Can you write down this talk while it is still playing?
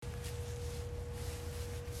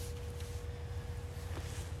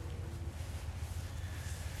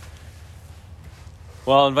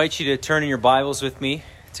Well, I invite you to turn in your Bibles with me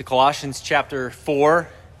to Colossians chapter 4.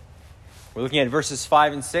 We're looking at verses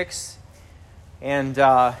 5 and 6. And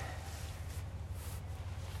I've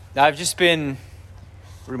just been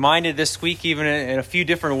reminded this week, even in a few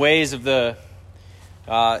different ways, of the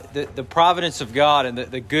providence of God and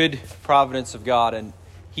the good providence of God. And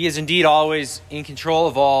He is indeed always in control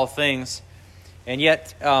of all things. And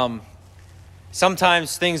yet,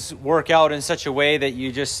 sometimes things work out in such a way that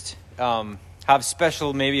you just have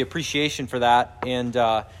special maybe appreciation for that. And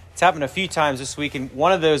it's happened a few times this week. And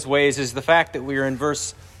one of those ways is the fact that we are in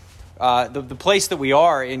the place that we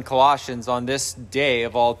are in Colossians on this day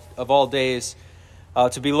of all days,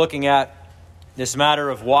 to be looking at this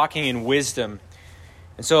matter of walking in wisdom.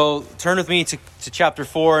 And so turn with me to chapter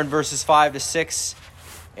 4 and verses 5 to 6.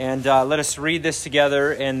 And let us read this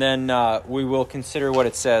together, and then we will consider what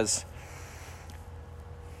it says.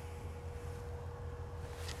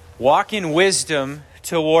 Walk in wisdom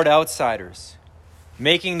toward outsiders,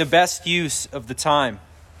 making the best use of the time.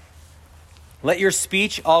 Let your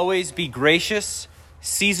speech always be gracious,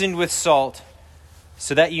 seasoned with salt,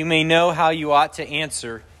 so that you may know how you ought to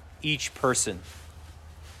answer each person.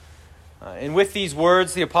 And with these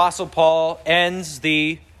words, the Apostle Paul ends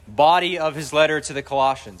the body of his letter to the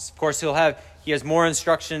Colossians. Of course, he has more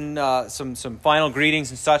instruction, some final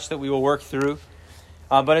greetings and such that we will work through.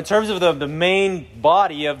 But in terms of the main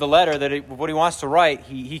body of the letter, what he wants to write,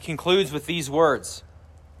 he concludes with these words.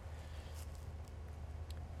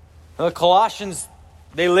 Now, the Colossians,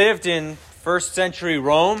 they lived in first century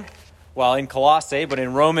Rome, well, in Colossae, but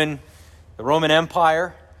in the Roman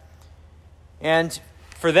Empire. And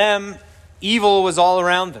for them, evil was all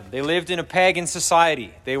around them. They lived in a pagan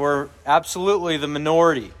society. They were absolutely the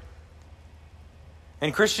minority.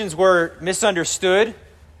 And Christians were misunderstood,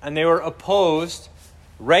 and they were opposed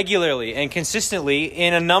regularly and consistently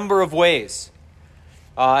in a number of ways.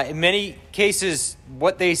 In many cases,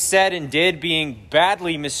 what they said and did being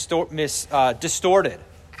badly distorted,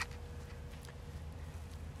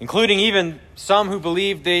 including even some who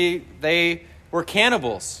believed they were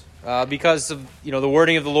cannibals because of the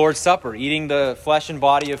wording of the Lord's Supper, eating the flesh and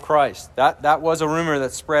body of Christ. That was a rumor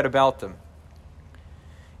that spread about them.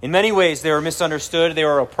 In many ways, they were misunderstood. They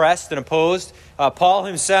were oppressed and opposed. Paul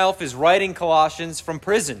himself is writing Colossians from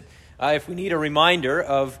prison, if we need a reminder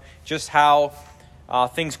of just how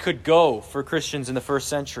things could go for Christians in the first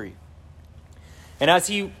century. And as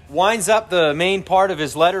he winds up the main part of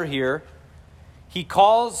his letter here, he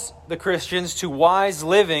calls the Christians to wise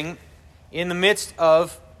living in the midst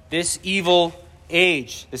of this evil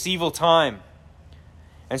age, this evil time.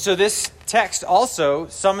 And so this text also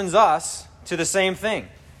summons us to the same thing.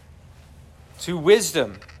 To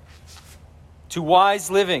wisdom, to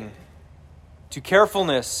wise living, to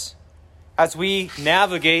carefulness as we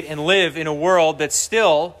navigate and live in a world that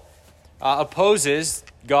still opposes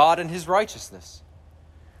God and His righteousness.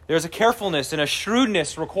 There's a carefulness and a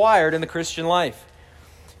shrewdness required in the Christian life.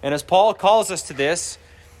 And as Paul calls us to this,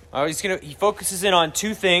 he focuses in on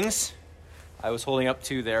two things. I was holding up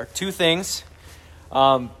two there. Two things.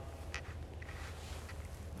 The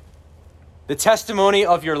testimony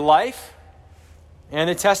of your life and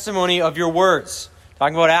the testimony of your words.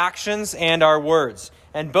 Talking about actions and our words.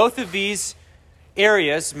 And both of these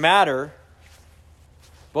areas matter.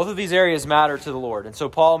 Both of these areas matter to the Lord. And so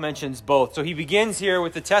Paul mentions both. So he begins here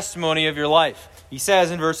with the testimony of your life. He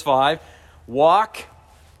says in verse 5, walk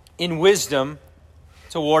in wisdom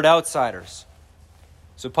toward outsiders.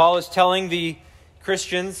 So Paul is telling the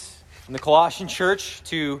Christians in the Colossian church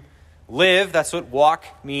to live. That's what walk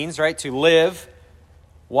means, right? To live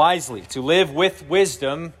wisely, to live with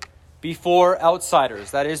wisdom before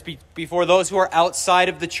outsiders. That is, before those who are outside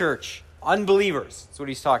of the church. Unbelievers, that's what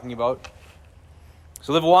he's talking about.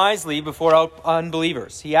 So live wisely before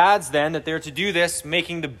unbelievers. He adds then that they're to do this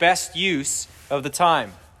making the best use of the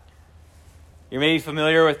time. You may be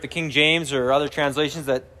familiar with the King James or other translations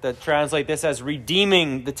that translate this as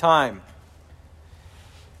redeeming the time.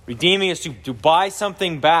 Redeeming is to buy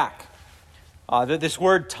something back. This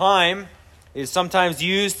word time is sometimes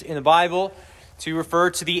used in the Bible to refer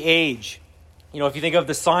to the age. If you think of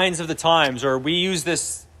the signs of the times, or we use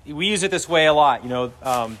it this way a lot.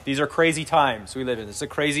 These are crazy times we live in. It's a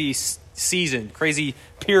crazy season, crazy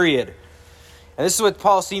period. And this is what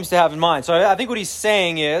Paul seems to have in mind. So I think what he's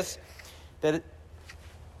saying is that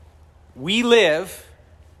we live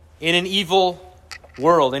in an evil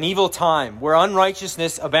world, an evil time, where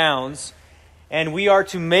unrighteousness abounds, and we are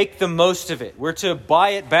to make the most of it. We're to buy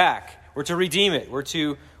it back. We're to redeem it. We're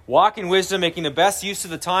to walk in wisdom, making the best use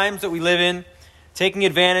of the times that we live in, taking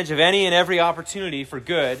advantage of any and every opportunity for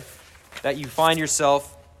good that you find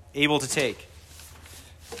yourself able to take.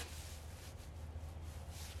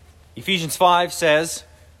 Ephesians 5 says,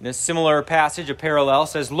 in a similar passage, a parallel,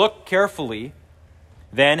 says, "Look carefully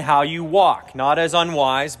then how you walk, not as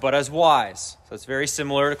unwise, but as wise." So it's very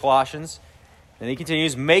similar to Colossians. And he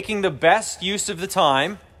continues, "making the best use of the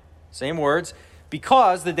time," same words,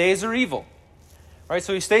 "because the days are evil." Right?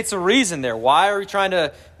 So he states a reason there. Why are we trying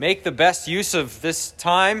to make the best use of this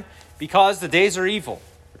time? Because the days are evil.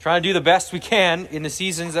 We're trying to do the best we can in the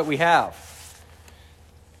seasons that we have.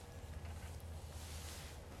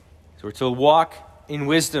 So we're to walk in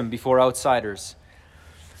wisdom before outsiders.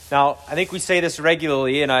 Now, I think we say this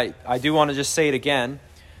regularly, and I do want to just say it again.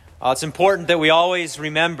 It's important that we always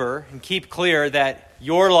remember and keep clear that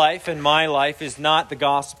your life and my life is not the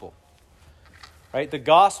gospel. Right? The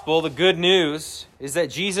gospel, the good news, is that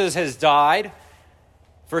Jesus has died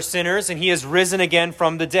for sinners and he has risen again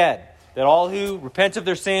from the dead. That all who repent of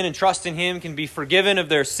their sin and trust in him can be forgiven of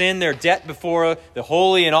their sin, their debt before the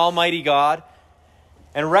holy and almighty God,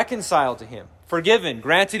 and reconciled to him. Forgiven,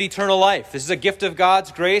 granted eternal life. This is a gift of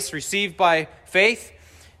God's grace received by faith.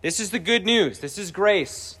 This is the good news. This is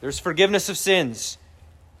grace. There's forgiveness of sins.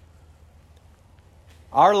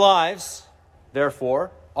 Our lives,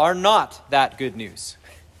 therefore, are not that good news.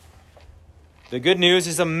 The good news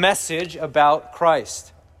is a message about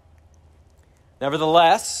Christ.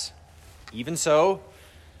 Nevertheless, even so,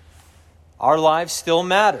 our lives still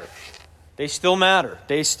matter. They still matter.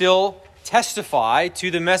 They still testify to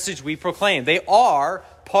the message we proclaim. They are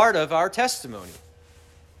part of our testimony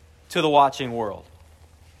to the watching world.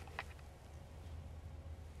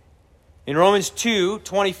 In Romans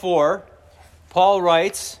 2:24, Paul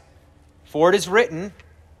writes, "For it is written,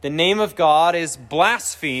 the name of God is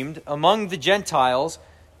blasphemed among the Gentiles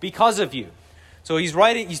because of you." So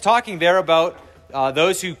he's talking there about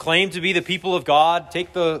those who claim to be the people of God,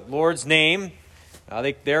 take the Lord's name.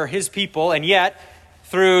 They're his people, and yet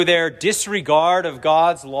through their disregard of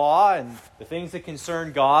God's law and the things that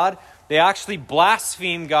concern God, they actually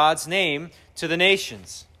blaspheme God's name to the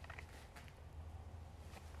nations.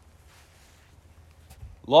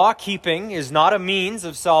 Law-keeping is not a means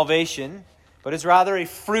of salvation, but is rather a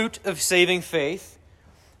fruit of saving faith,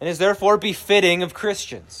 and is therefore befitting of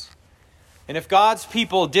Christians. And if God's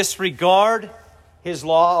people disregard his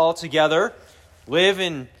law altogether, live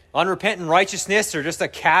in unrepentant righteousness or just a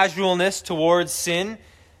casualness towards sin,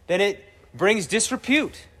 then it brings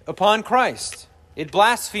disrepute upon Christ. It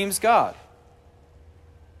blasphemes God.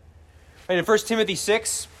 And in 1 Timothy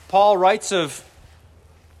 6, Paul writes of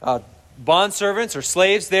bondservants or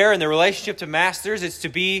slaves there and their relationship to masters. It's to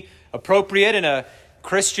be appropriate in a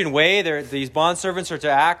Christian way. These bondservants are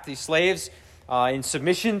to act, these slaves, in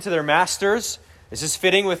submission to their masters. This is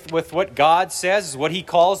fitting with what God says, is what he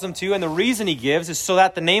calls them to. And the reason he gives is so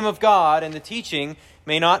that the name of God and the teaching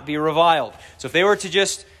may not be reviled. So if they were to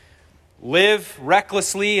just live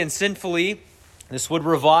recklessly and sinfully, this would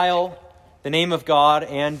revile the name of God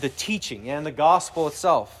and the teaching and the gospel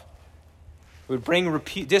itself. It would bring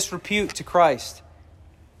disrepute to Christ.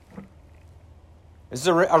 This is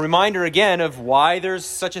a reminder again of why there's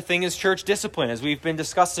such a thing as church discipline, as we've been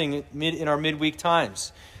discussing in our midweek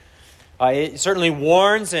times. It certainly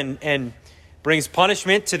warns and brings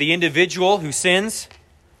punishment to the individual who sins,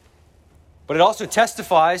 but it also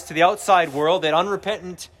testifies to the outside world that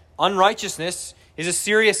unrepentant unrighteousness is a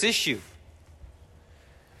serious issue.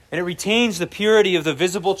 And it retains the purity of the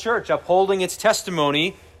visible church, upholding its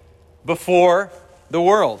testimony before the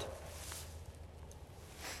world.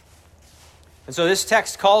 And so this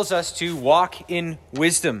text calls us to walk in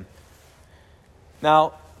wisdom.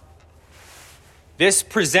 Now, this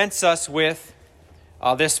presents us with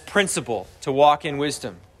this principle to walk in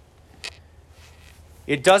wisdom.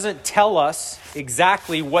 It doesn't tell us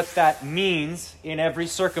exactly what that means in every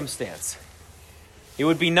circumstance. It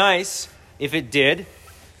would be nice if it did,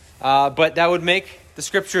 but that would make the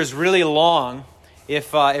scriptures really long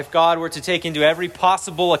if God were to take into every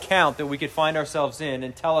possible account that we could find ourselves in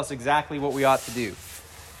and tell us exactly what we ought to do.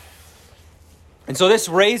 And so this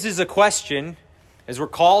raises a question, as we're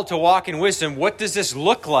called to walk in wisdom: what does this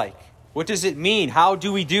look like? What does it mean? How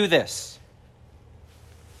do we do this?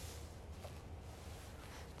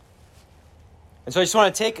 And so I just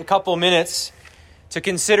want to take a couple minutes to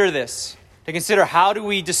consider this, to consider how do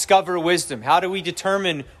we discover wisdom? How do we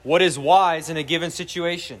determine what is wise in a given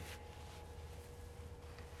situation?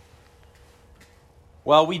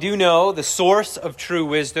 Well, we do know the source of true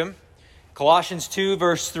wisdom. Colossians 2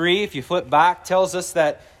 verse 3, if you flip back, tells us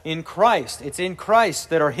that it's in Christ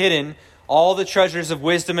that are hidden all the treasures of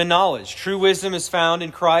wisdom and knowledge. True wisdom is found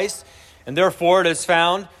in Christ, and therefore it is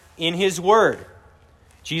found in his word.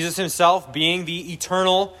 Jesus himself being the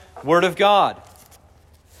eternal Word of God.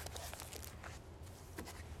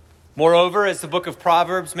 Moreover, as the book of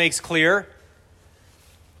Proverbs makes clear,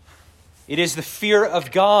 it is the fear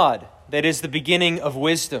of God that is the beginning of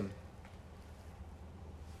wisdom.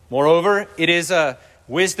 Moreover,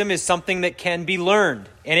 wisdom is something that can be learned,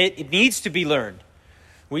 and it needs to be learned.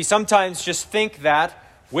 We sometimes just think that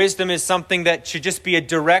wisdom is something that should just be a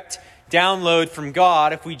direct download from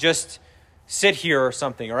God. If we just sit here or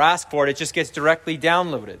something or ask for it, it just gets directly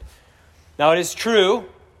downloaded. Now, it is true,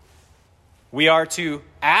 we are to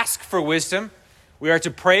ask for wisdom. We are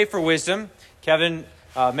to pray for wisdom. Kevin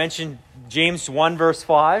mentioned James 1 verse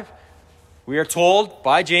 5. We are told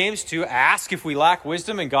by James to ask if we lack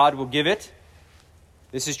wisdom, and God will give it.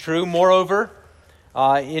 This is true. Moreover,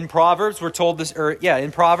 in Proverbs we're told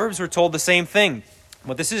the same thing.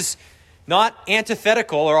 But this is not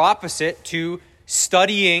antithetical or opposite to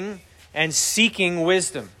studying and seeking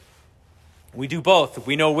wisdom. We do both.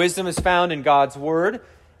 We know wisdom is found in God's word,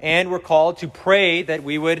 and we're called to pray that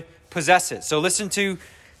we would possess it. So listen to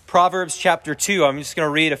Proverbs chapter 2. I'm just going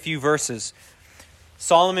to read a few verses.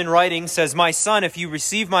 Solomon writing says, "My son, if you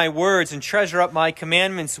receive my words and treasure up my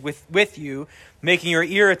commandments with you, making your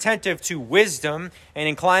ear attentive to wisdom and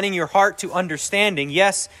inclining your heart to understanding,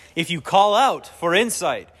 yes, if you call out for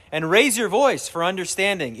insight and raise your voice for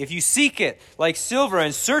understanding, if you seek it like silver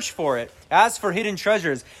and search for it as for hidden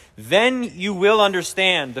treasures, then you will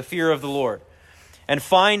understand the fear of the Lord and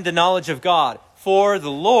find the knowledge of God. For the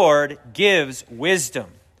Lord gives wisdom.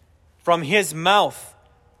 From his mouth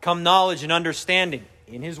come knowledge and understanding,"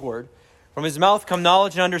 in his word. "From his mouth come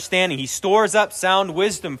knowledge and understanding. He stores up sound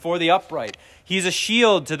wisdom for the upright. He is a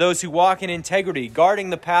shield to those who walk in integrity, guarding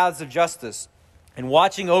the paths of justice and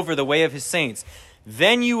watching over the way of his saints.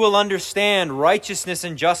 Then you will understand righteousness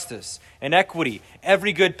and justice and equity,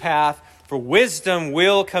 every good path, for wisdom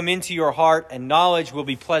will come into your heart and knowledge will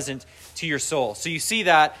be pleasant to your soul." So you see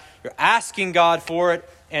that you're asking God for it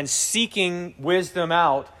and seeking wisdom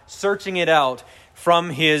out, searching it out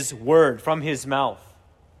from his word, from his mouth.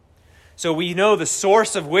 So we know the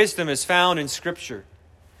source of wisdom is found in Scripture,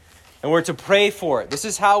 and we're to pray for it. This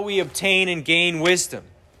is how we obtain and gain wisdom.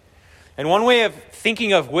 And one way of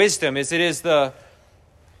thinking of wisdom is it is the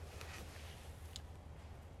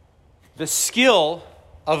skill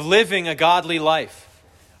of living a godly life,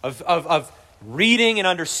 of reading and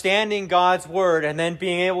understanding God's word and then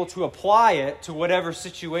being able to apply it to whatever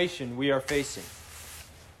situation we are facing,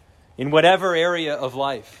 in whatever area of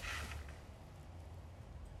life.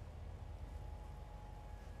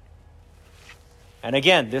 And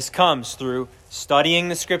again, this comes through studying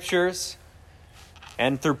the Scriptures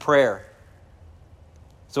and through prayer.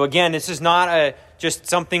 So again, this is not just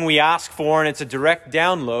something we ask for and it's a direct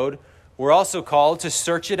download. We're also called to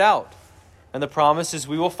search it out. And the promise is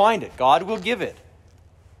we will find it. God will give it.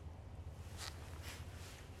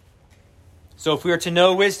 So if we are to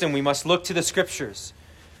know wisdom, we must look to the Scriptures.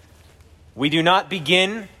 We do not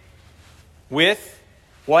begin with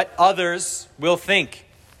what others will think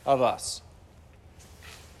of us.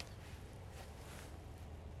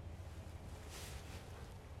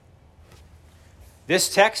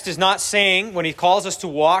 This text is not saying, when he calls us to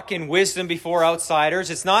walk in wisdom before outsiders,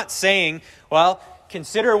 it's not saying, well,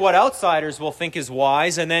 consider what outsiders will think is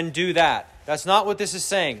wise and then do that. That's not what this is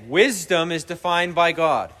saying. Wisdom is defined by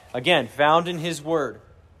God. Again, found in his word.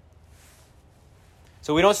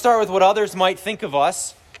 So we don't start with what others might think of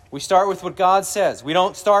us. We start with what God says. We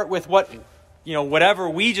don't start with whatever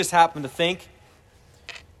we just happen to think.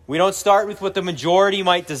 We don't start with what the majority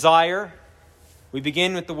might desire. We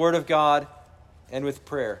begin with the word of God and with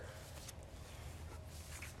prayer.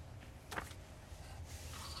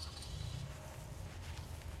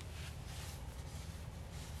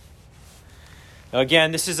 Now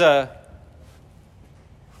again, this is an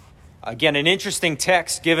interesting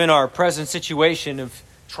text given our present situation of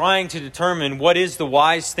trying to determine what is the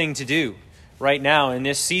wise thing to do right now in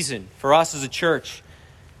this season for us as a church.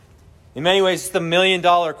 In many ways, it's the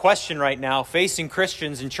million-dollar question right now facing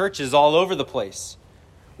Christians and churches all over the place.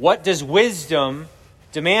 What does wisdom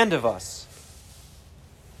demand of us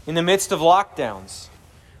in the midst of lockdowns?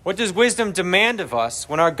 What does wisdom demand of us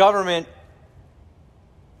when our government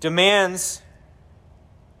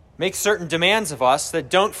makes certain demands of us that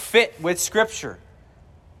don't fit with Scripture?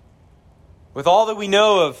 With all that we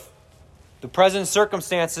know of the present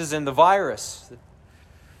circumstances and the virus,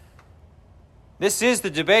 this is the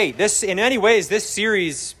debate. In many ways, this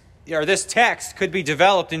series or this text could be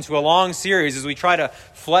developed into a long series as we try to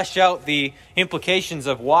flesh out the implications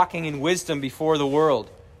of walking in wisdom before the world.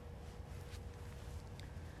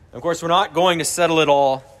 Of course, we're not going to settle it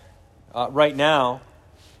all right now,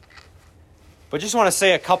 but just want to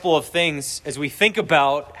say a couple of things as we think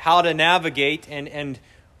about how to navigate and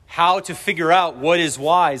how to figure out what is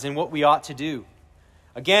wise and what we ought to do.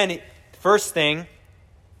 Again, first thing,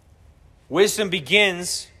 wisdom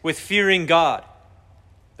begins with fearing God.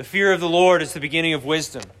 The fear of the Lord is the beginning of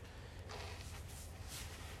wisdom.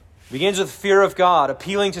 It begins with fear of God,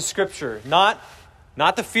 appealing to Scripture, not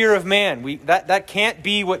the fear of man. That can't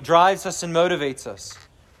be what drives us and motivates us.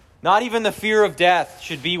 Not even the fear of death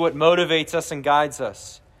should be what motivates us and guides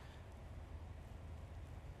us.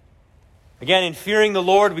 Again, in fearing the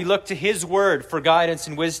Lord, we look to His Word for guidance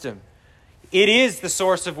and wisdom. It is the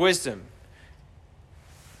source of wisdom.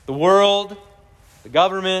 The world, the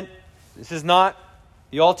government, this is not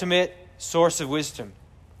the ultimate source of wisdom.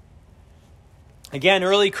 Again,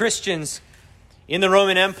 early Christians in the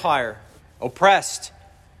Roman Empire, oppressed,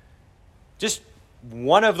 just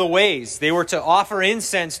one of the ways they were to offer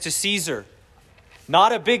incense to Caesar.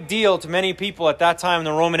 Not a big deal to many people at that time in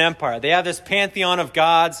the Roman Empire. They have this pantheon of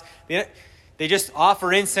gods. They just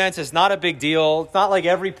offer incense. It's not a big deal. It's not like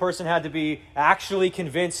every person had to be actually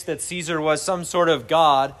convinced that Caesar was some sort of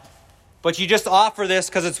god. But you just offer this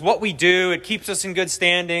because it's what we do. It keeps us in good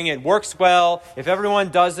standing. It works well. If everyone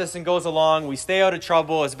does this and goes along, we stay out of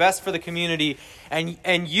trouble. It's best for the community.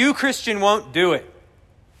 And you, Christian, won't do it.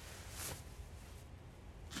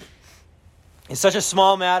 It's such a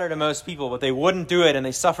small matter to most people, but they wouldn't do it, and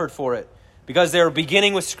they suffered for it because they were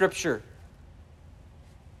beginning with Scripture.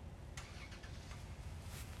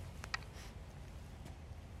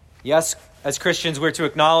 Yes, as Christians, we're to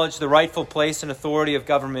acknowledge the rightful place and authority of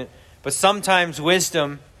government, but sometimes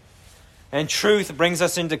wisdom and truth brings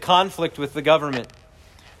us into conflict with the government.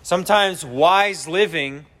 Sometimes wise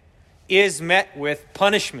living is met with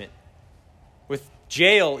punishment, with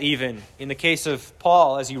jail even, in the case of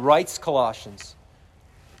Paul as he writes Colossians.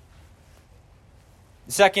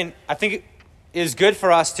 Second, I think it is good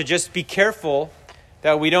for us to just be careful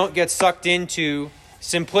that we don't get sucked into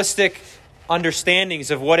simplistic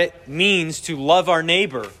understandings of what it means to love our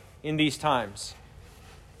neighbor in these times.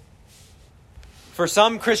 For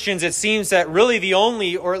some Christians, it seems that really the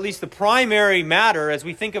only, or at least the primary matter as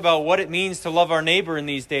we think about what it means to love our neighbor in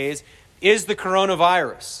these days is the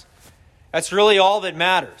coronavirus. That's really all that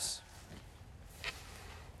matters.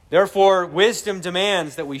 Therefore, wisdom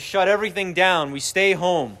demands that we shut everything down, we stay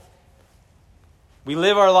home, we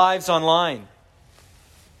live our lives online.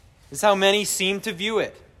 This is how many seem to view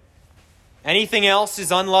it. Anything else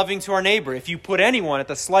is unloving to our neighbor. If you put anyone at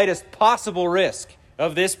the slightest possible risk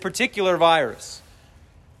of this particular virus,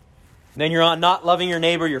 then you're not loving your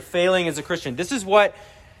neighbor, you're failing as a Christian. This is what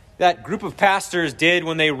that group of pastors did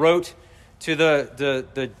when they wrote to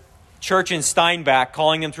the church in Steinbach,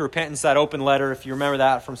 calling them to repentance, that open letter, if you remember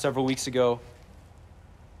that from several weeks ago.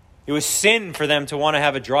 It was sin for them to want to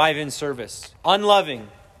have a drive-in service, unloving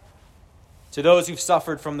to those who've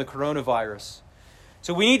suffered from the coronavirus.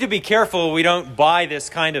 So we need to be careful we don't buy this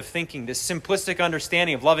kind of thinking, this simplistic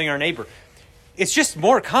understanding of loving our neighbor. It's just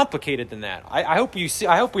more complicated than that.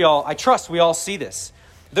 I trust we all see this.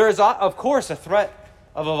 There is, of course, a threat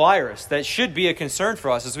of a virus that should be a concern for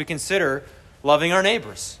us as we consider loving our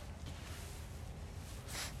neighbors.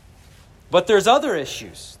 But there's other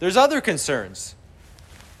issues. There's other concerns.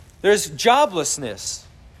 There's joblessness.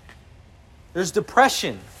 There's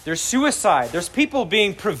depression. There's suicide. There's people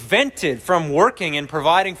being prevented from working and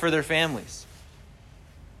providing for their families.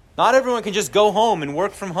 Not everyone can just go home and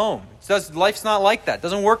work from home. Life's not like that. It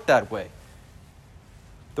doesn't work that way.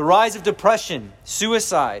 The rise of depression,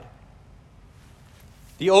 suicide,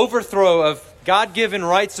 the overthrow of God-given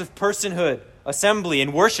rights of personhood, assembly,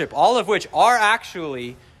 and worship, all of which are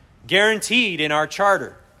actually guaranteed in our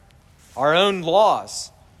charter, our own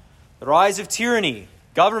laws. The rise of tyranny,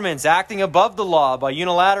 governments acting above the law by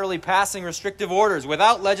unilaterally passing restrictive orders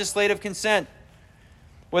without legislative consent,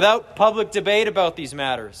 without public debate about these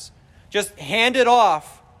matters. Just hand it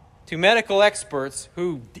off to medical experts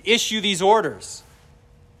who issue these orders.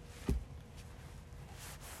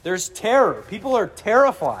 There's terror. People are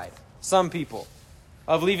terrified, some people,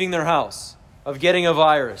 of leaving their house, of getting a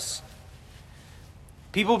virus.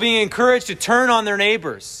 People being encouraged to turn on their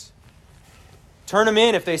neighbors. Turn them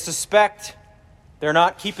in if they suspect they're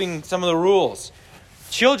not keeping some of the rules.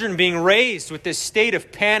 Children being raised with this state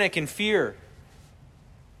of panic and fear.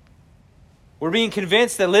 We're being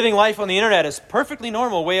convinced that living life on the internet is a perfectly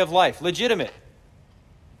normal way of life, legitimate.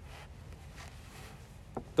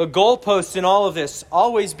 The goalposts in all of this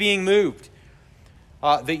always being moved.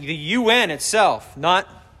 The UN itself, the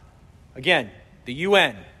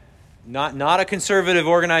UN, not a conservative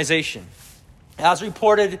organization, as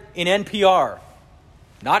reported in NPR,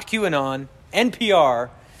 not QAnon, NPR,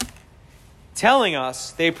 telling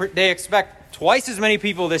us they expect twice as many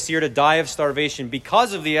people this year to die of starvation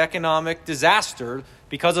because of the economic disaster,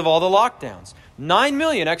 because of all the lockdowns. 9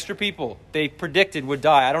 million extra people they predicted would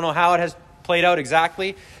die. I don't know how it has played out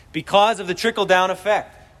exactly, because of the trickle-down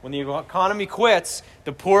effect. When the economy quits,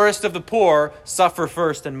 the poorest of the poor suffer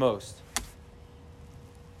first and most.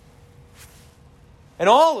 And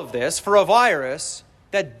all of this for a virus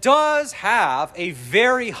that does have a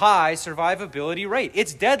very high survivability rate.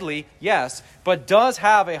 It's deadly, yes, but does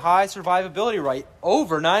have a high survivability rate,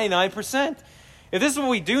 over 99%. If this is what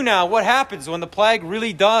we do now, what happens when the plague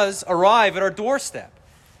really does arrive at our doorstep?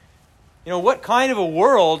 What kind of a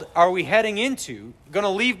world are we heading into, going to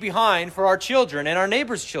leave behind for our children and our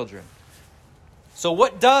neighbors' children? So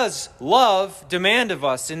what does love demand of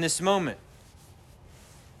us in this moment?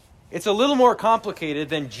 It's a little more complicated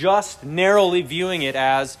than just narrowly viewing it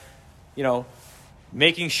as,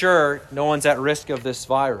 making sure no one's at risk of this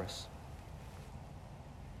virus.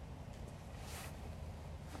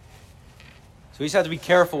 So we just have to be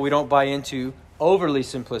careful we don't buy into overly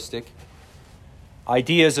simplistic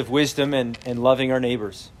ideas of wisdom and loving our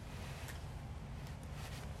neighbors.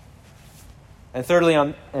 And thirdly,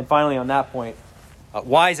 and finally on that point,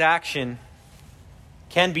 wise action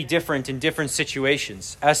can be different in different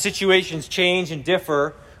situations. As situations change and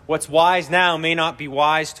differ, what's wise now may not be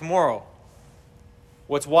wise tomorrow.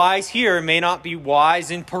 What's wise here may not be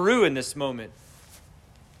wise in Peru in this moment.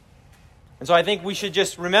 And so I think we should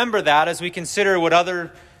just remember that as we consider what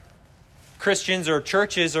other Christians or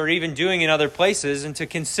churches are even doing in other places, and to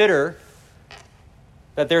consider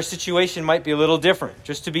that their situation might be a little different.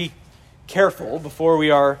 Just to be careful before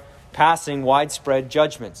we are passing widespread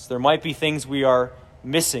judgments. There might be things we are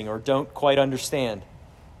missing or don't quite understand.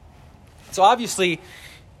 So obviously,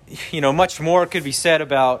 much more could be said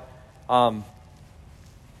about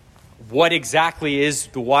what exactly is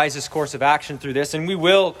the wisest course of action through this. And we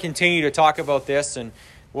will continue to talk about this, and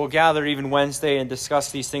we'll gather even Wednesday and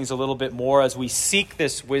discuss these things a little bit more as we seek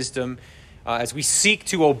this wisdom, as we seek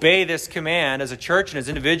to obey this command as a church and as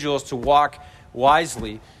individuals to walk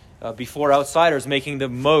wisely before outsiders, making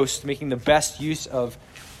the best use of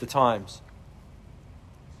the times.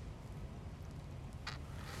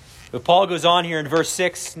 But Paul goes on here in verse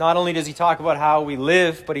 6. Not only does he talk about how we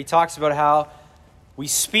live, but he talks about how we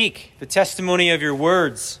speak, the testimony of your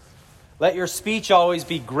words. Let your speech always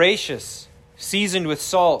be gracious, seasoned with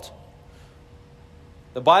salt.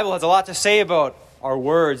 The Bible has a lot to say about our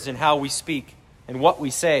words and how we speak and what we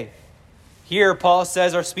say. Here, Paul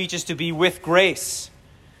says our speech is to be with grace.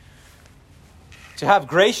 To have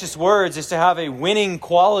gracious words is to have a winning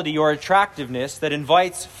quality or attractiveness that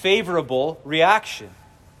invites favorable reaction.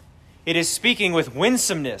 It is speaking with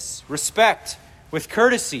winsomeness, respect, with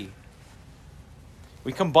courtesy.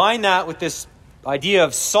 We combine that with this idea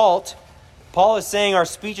of salt. Paul is saying our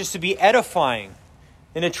speech is to be edifying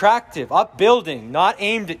and attractive, upbuilding, not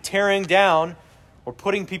aimed at tearing down or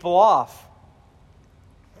putting people off.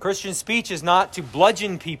 Christian speech is not to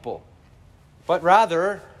bludgeon people, but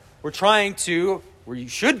rather you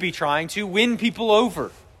should be trying to win people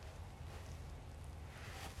over.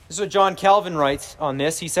 This is what John Calvin writes on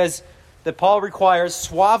this. He says that Paul requires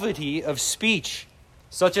suavity of speech,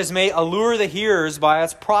 such as may allure the hearers by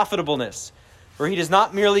its profitableness. For he does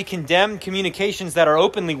not merely condemn communications that are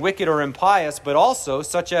openly wicked or impious, but also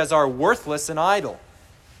such as are worthless and idle.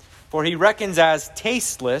 For he reckons as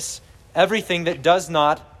tasteless everything that does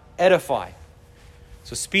not edify.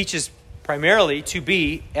 So speech is primarily to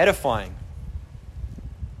be edifying.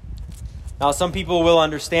 Now, some people will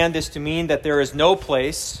understand this to mean that there is no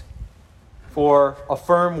place for a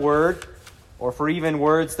firm word or for even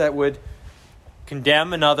words that would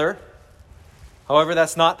condemn another. However,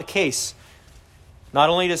 that's not the case. Not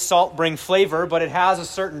only does salt bring flavor, but it has a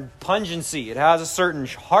certain pungency. It has a certain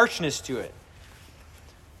harshness to it.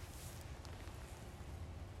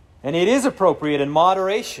 And it is appropriate in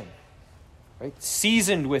moderation, right?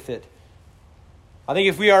 Seasoned with it. I think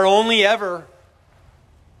if we are only ever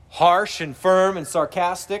harsh and firm and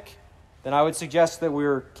sarcastic, then I would suggest that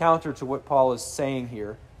we're counter to what Paul is saying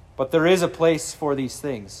here. But there is a place for these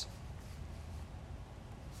things.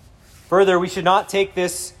 Further, we should not take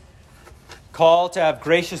this call to have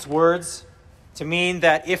gracious words to mean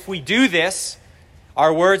that if we do this,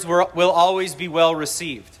 our words will always be well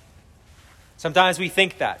received. Sometimes we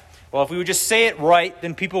think that. Well, if we would just say it right,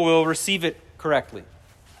 then people will receive it correctly.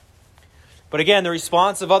 But again, the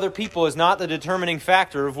response of other people is not the determining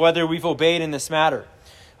factor of whether we've obeyed in this matter.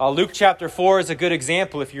 Luke chapter 4 is a good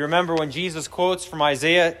example. If you remember when Jesus quotes from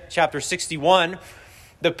Isaiah chapter 61,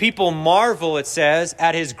 the people marvel, it says,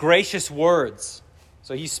 at his gracious words.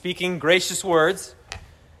 So he's speaking gracious words.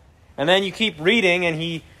 And then you keep reading and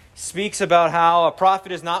he speaks about how a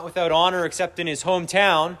prophet is not without honor except in his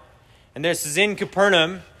hometown. And this is in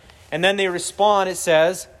Capernaum. And then they respond, it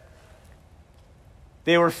says,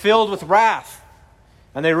 they were filled with wrath.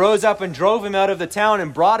 And they rose up and drove him out of the town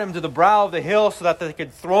and brought him to the brow of the hill so that they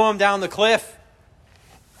could throw him down the cliff.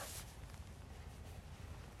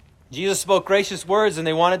 Jesus spoke gracious words and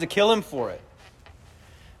they wanted to kill him for it.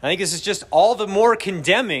 I think this is just all the more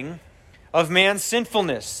condemning of man's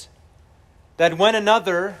sinfulness. That when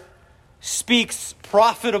another speaks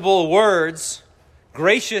profitable words,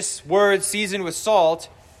 gracious words seasoned with salt,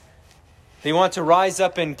 they want to rise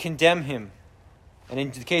up and condemn him. And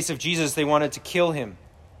in the case of Jesus, they wanted to kill him.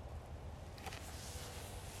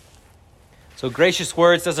 So gracious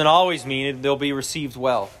words doesn't always mean they'll be received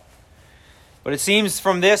well. But it seems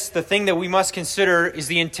from this, the thing that we must consider is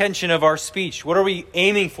the intention of our speech. What are we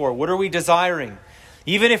aiming for? What are we desiring?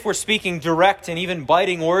 Even if we're speaking direct and even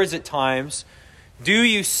biting words at times, do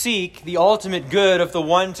you seek the ultimate good of the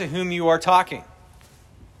one to whom you are talking?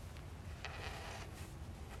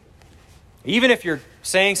 Even if you're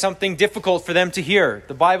saying something difficult for them to hear,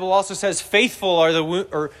 the Bible also says faithful are the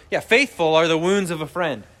wounds of a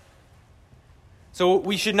friend. So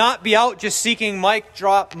we should not be out just seeking mic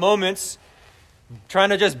drop moments, trying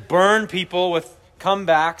to just burn people with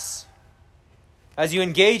comebacks. As you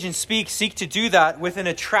engage and speak, seek to do that with an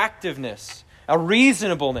attractiveness, a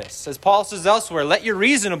reasonableness. As Paul says elsewhere, let your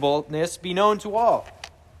reasonableness be known to all.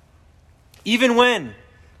 Even when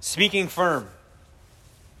speaking firm.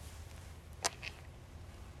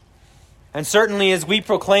 And certainly as we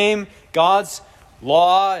proclaim God's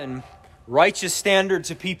law and righteous standard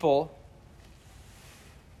to people,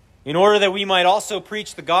 in order that we might also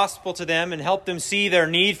preach the gospel to them and help them see their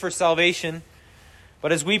need for salvation.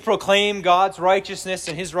 But as we proclaim God's righteousness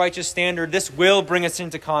and His righteous standard, this will bring us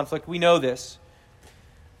into conflict. We know this.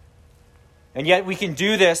 And yet we can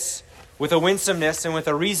do this with a winsomeness and with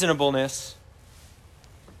a reasonableness,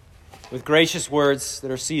 with gracious words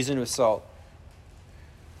that are seasoned with salt.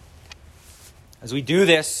 As we do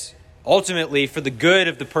this, ultimately for the good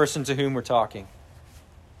of the person to whom we're talking.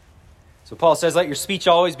 So Paul says, let your speech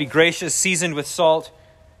always be gracious, seasoned with salt,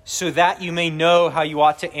 so that you may know how you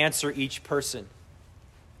ought to answer each person.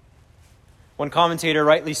 One commentator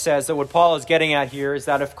rightly says that what Paul is getting at here is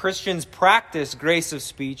that if Christians practice grace of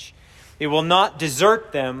speech, it will not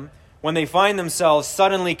desert them when they find themselves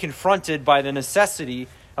suddenly confronted by the necessity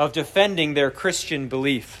of defending their Christian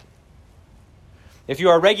belief. If you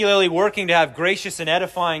are regularly working to have gracious and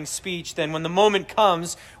edifying speech, then when the moment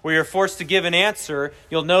comes where you're forced to give an answer,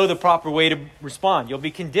 you'll know the proper way to respond. You'll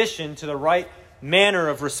be conditioned to the right manner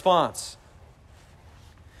of response.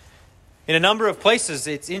 In a number of places,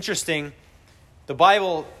 it's interesting, the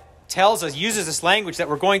Bible tells us, uses this language that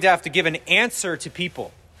we're going to have to give an answer to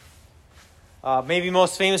people. Maybe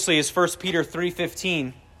most famously is 1 Peter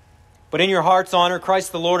 3:15. But in your heart's honor,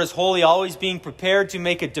 Christ the Lord is holy, always being prepared to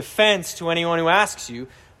make a defense to anyone who asks you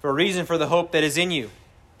for a reason for the hope that is in you.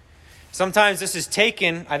 Sometimes this is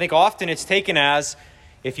taken, I think often it's taken as,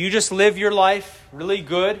 if you just live your life really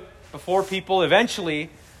good before people, eventually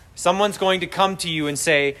someone's going to come to you and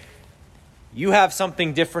say, you have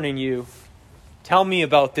something different in you. Tell me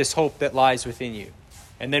about this hope that lies within you.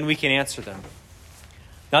 And then we can answer them.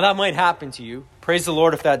 Now that might happen to you. Praise the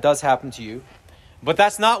Lord if that does happen to you. But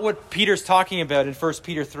that's not what Peter's talking about in 1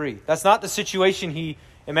 Peter 3. That's not the situation he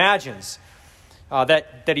imagines.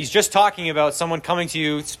 That he's just talking about someone coming to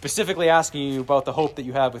you, specifically asking you about the hope that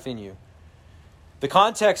you have within you. The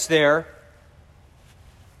context there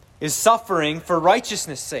is suffering for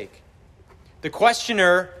righteousness' sake. The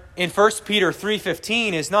questioner in 1 Peter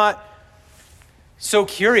 3:15 is not so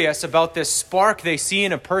curious about this spark they see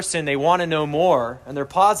in a person, they want to know more, and they're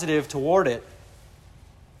positive toward it.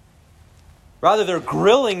 Rather, they're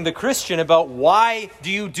grilling the Christian about why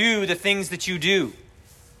do you do the things that you do.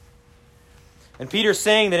 And Peter's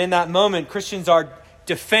saying that in that moment, Christians are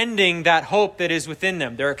defending that hope that is within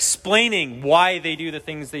them. They're explaining why they do the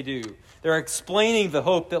things they do. They're explaining the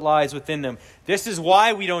hope that lies within them. This is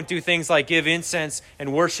why we don't do things like give incense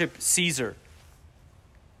and worship Caesar.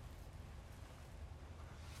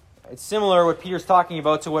 It's similar what Peter's talking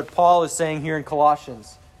about to what Paul is saying here in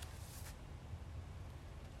Colossians.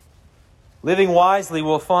 Living wisely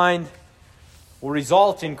will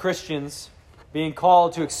result in Christians being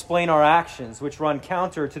called to explain our actions, which run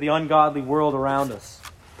counter to the ungodly world around us.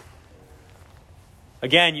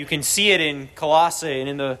 Again, you can see it in Colossae and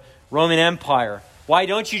in the Roman Empire. Why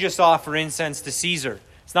don't you just offer incense to Caesar?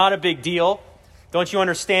 It's not a big deal. Don't you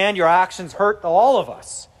understand? Your actions hurt all of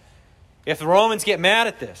us. If the Romans get mad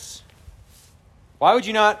at this. Why would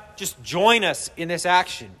you not just join us in this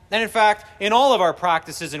action? And in fact, in all of our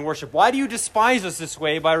practices in worship, why do you despise us this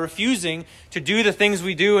way by refusing to do the things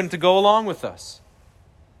we do and to go along with us?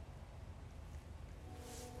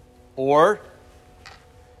 Or,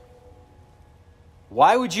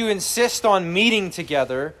 why would you insist on meeting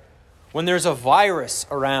together when there's a virus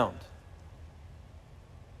around?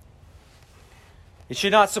 It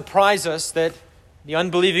should not surprise us that the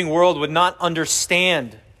unbelieving world would not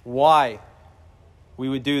understand why we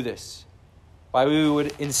would do this, why we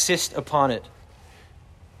would insist upon it.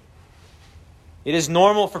 It is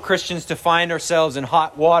normal for Christians to find ourselves in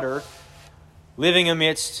hot water, living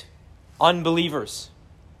amidst unbelievers,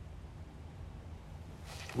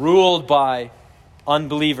 ruled by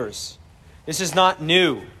unbelievers. This is not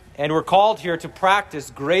new, and we're called here to practice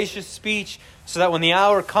gracious speech so that when the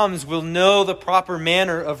hour comes, we'll know the proper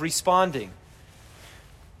manner of responding.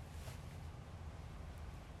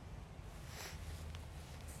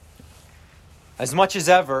 As much as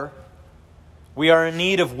ever, we are in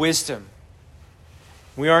need of wisdom.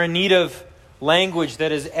 We are in need of language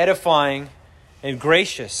that is edifying and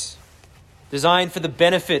gracious, designed for the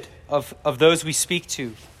benefit of those we speak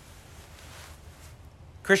to.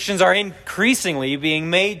 Christians are increasingly being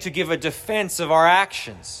made to give a defense of our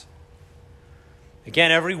actions. Again,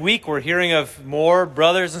 every week we're hearing of more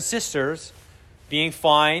brothers and sisters being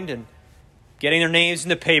fined and getting their names in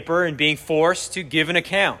the paper and being forced to give an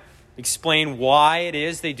account. Explain why it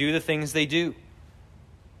is they do the things they do.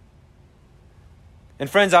 And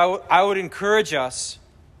friends, I would encourage us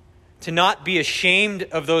to not be ashamed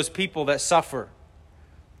of those people that suffer.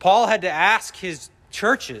 Paul had to ask his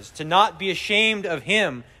churches to not be ashamed of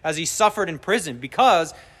him as he suffered in prison,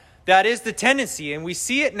 because that is the tendency, and we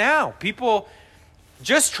see it now. People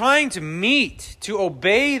just trying to meet, to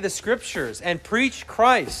obey the Scriptures and preach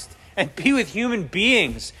Christ and be with human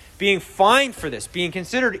beings, being fined for this, being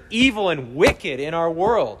considered evil and wicked in our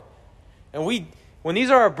world. And when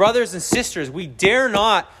these are our brothers and sisters, we dare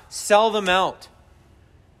not sell them out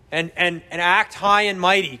and act high and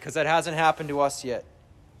mighty, because that hasn't happened to us yet.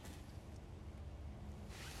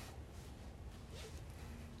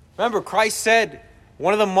 Remember, Christ said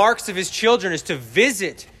one of the marks of his children is to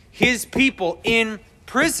visit his people in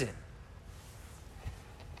prison.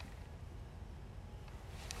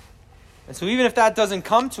 And so even if that doesn't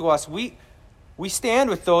come to us, we stand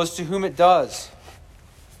with those to whom it does.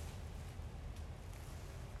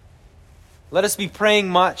 Let us be praying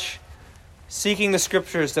much, seeking the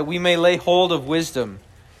Scriptures that we may lay hold of wisdom,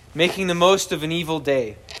 making the most of an evil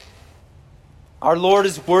day. Our Lord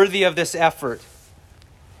is worthy of this effort,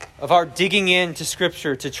 of our digging into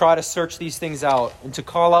Scripture to try to search these things out and to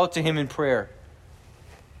call out to him in prayer.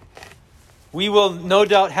 We will no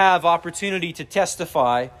doubt have opportunity to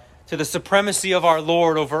testify to the supremacy of our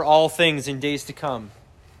Lord over all things in days to come,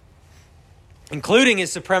 including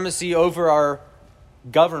his supremacy over our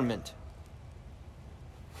government.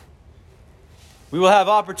 We will have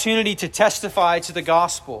opportunity to testify to the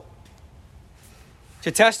gospel,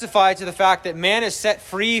 to testify to the fact that man is set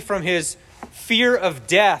free from his fear of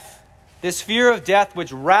death, this fear of death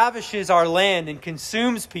which ravishes our land and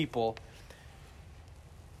consumes people,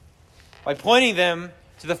 by pointing them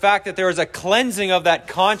to the fact that there is a cleansing of that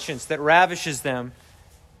conscience that ravishes them,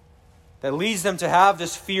 that leads them to have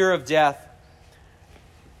this fear of death,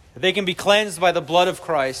 that they can be cleansed by the blood of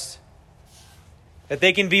Christ, that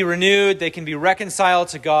they can be renewed, they can be reconciled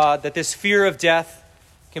to God, that this fear of death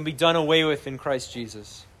can be done away with in Christ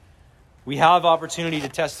Jesus. We have opportunity to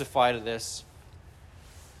testify to this.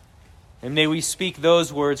 And may we speak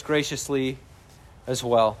those words graciously as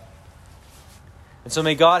well. And so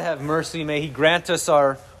may God have mercy. May he grant us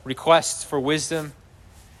our requests for wisdom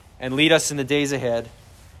and lead us in the days ahead.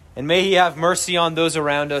 And may he have mercy on those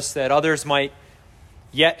around us, that others might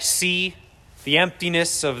yet see the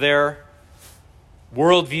emptiness of their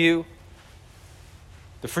worldview,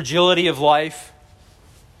 the fragility of life,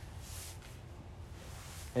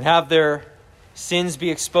 and have their sins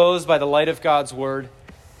be exposed by the light of God's word,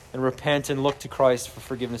 and repent and look to Christ for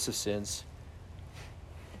forgiveness of sins.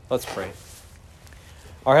 Let's pray.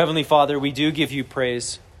 Our Heavenly Father, we do give you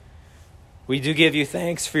praise. We do give you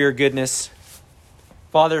thanks for your goodness.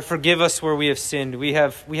 Father, forgive us where we have sinned. We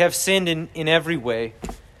have sinned in every way.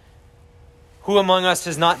 Who among us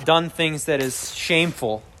has not done things that is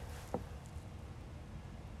shameful?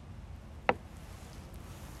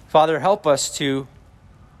 Father, help us to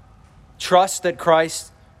trust that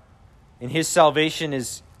Christ and his salvation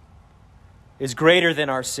is greater than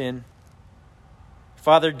our sin.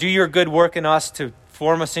 Father, do your good work in us to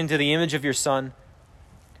form us into the image of your Son.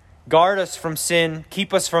 Guard us from sin.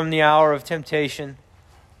 Keep us from the hour of temptation.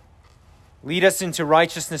 Lead us into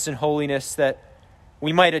righteousness and holiness, that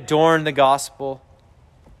we might adorn the gospel.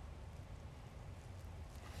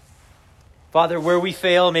 Father, where we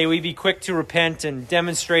fail, may we be quick to repent and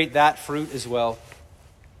demonstrate that fruit as well.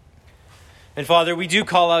 And Father, we do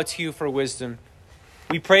call out to you for wisdom.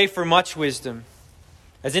 We pray for much wisdom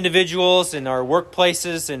as individuals in our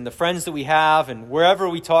workplaces and the friends that we have and wherever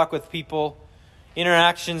we talk with people,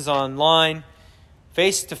 interactions online,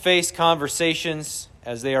 face-to-face conversations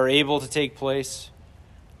as they are able to take place,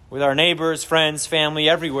 with our neighbors, friends, family,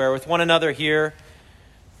 everywhere, with one another here.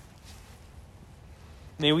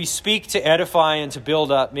 May we speak to edify and to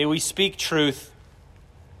build up. May we speak truth.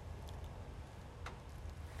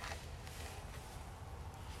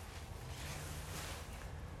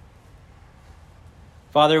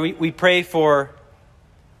 Father, we pray for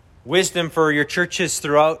wisdom for your churches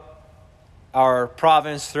throughout our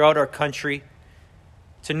province, throughout our country,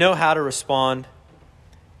 to know how to respond.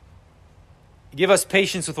 Give us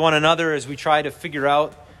patience with one another as we try to figure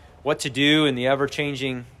out what to do in the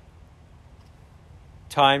ever-changing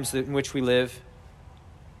times in which we live.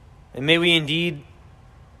 And may we indeed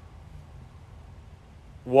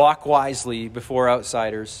walk wisely before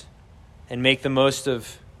outsiders and make the most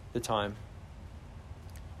of the time.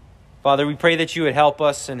 Father, we pray that you would help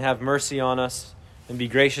us and have mercy on us and be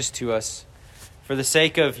gracious to us. For the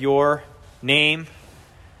sake of your name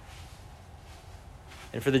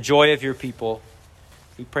and for the joy of your people,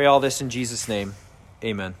 we pray all this in Jesus' name.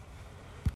 Amen.